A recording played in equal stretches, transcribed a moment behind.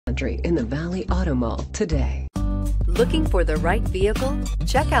Country in the Valley Auto Mall today. Looking for the right vehicle?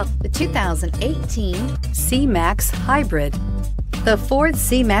 Check out the 2018 C-Max Hybrid. The Ford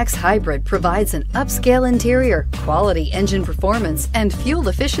C-Max Hybrid provides an upscale interior, quality engine performance, and fuel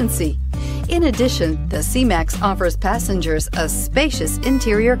efficiency. In addition, the C-Max offers passengers a spacious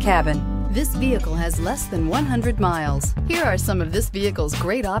interior cabin. This vehicle has less than 100 miles. Here are some of this vehicle's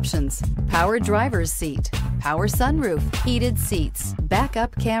great options: power driver's seat, power sunroof, heated seats,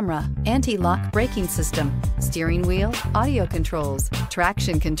 backup camera, anti-lock braking system, steering wheel audio controls,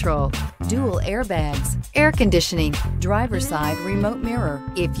 traction control, dual airbags, air conditioning, driver's side remote mirror.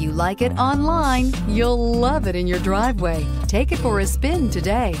 If you like it online, you'll love it in your driveway. Take it for a spin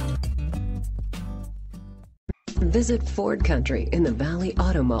today. Visit Ford Country in the Valley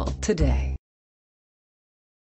Auto Mall today.